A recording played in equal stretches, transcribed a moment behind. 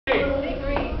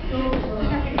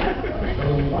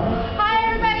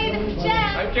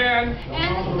Ken. And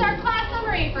this is our class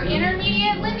summary for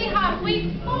Intermediate Lindy Hop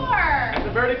Week 4. At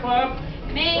the Verdi Club.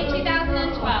 May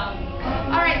 2012.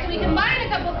 Alright, so we combined a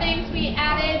couple things. We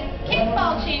added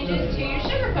kickball changes to your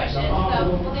sugar pushes. So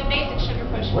we'll do basic sugar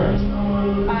push first.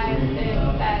 5, 6,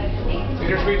 7, 8.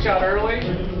 Leaders reach out early.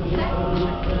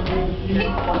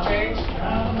 Kickball change.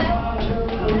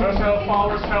 Notice how the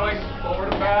followers telling over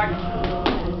to back.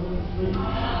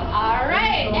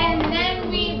 Alright, and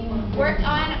then we worked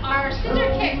on our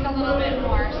scissor kicks a little bit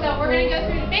more. So we're going to go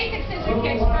through the basic scissor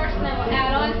kicks first, and then we'll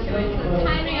add on to it. So the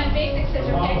timing on basic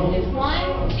scissor kicks is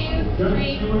 1, 2,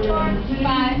 3, 4,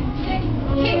 5, 6.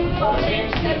 Kickball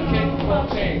change, 7, Kickball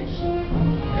change.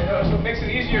 And so what makes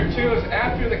it easier too is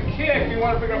after the kick, we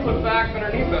want to bring our foot back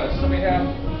underneath us. So we have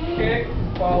kick,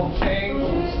 ball, change,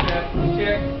 step,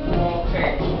 kick, ball,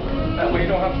 change. That way you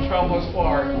don't have to travel as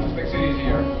far. It just makes it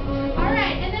easier.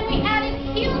 Alright, and then we added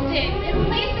heel digs in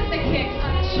place of the kicks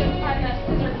on the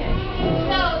scissor kick.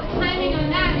 So the timing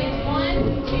on that is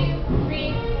 1, 2,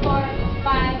 3, 4,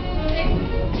 5,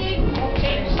 6. Dig, ball,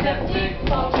 change, step, dig,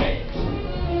 ball, change.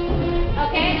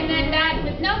 Okay, and then that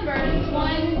with numbers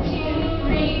 1, 2,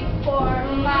 3, 4,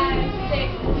 5,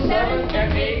 6, 7,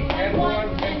 and 8, and 1,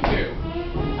 and 2.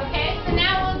 Okay, so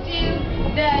now we'll do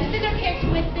the scissor kicks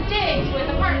with the digs with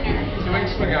a partner. Doing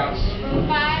swing outs.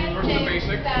 5, First 6, the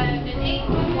basic. 7,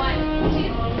 8, 1,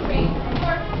 2, 3,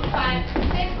 4, 5,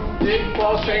 6. Dig,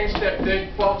 ball, change, step,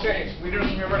 dig, ball, change. Leaders,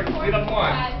 we're ready to lead on 1.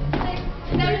 5, 6,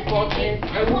 7, Dig, ball, change,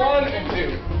 and 1, and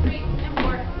 2. 3, and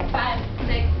 4, 5,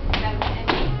 6, 7, and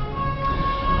 8.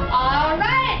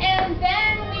 Alright, and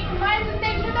then we combined some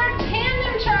things with our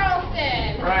tandem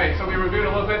Charleston. Right, so we reviewed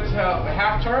a little bit the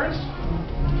half turns.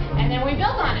 And then we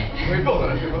built on it. We built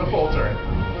on it with a full turn.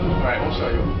 Alright, we'll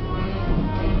show you.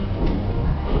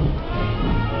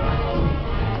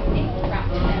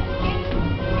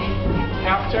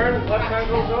 Half turn, left hand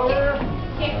goes over.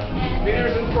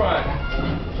 Leaders in front.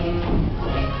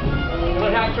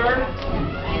 Another half turn.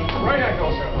 Right hand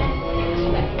goes over.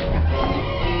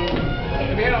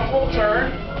 If you had a full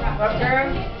turn, left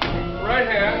hand, right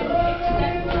hand,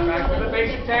 back to the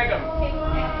basic tandem.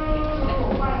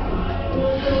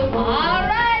 All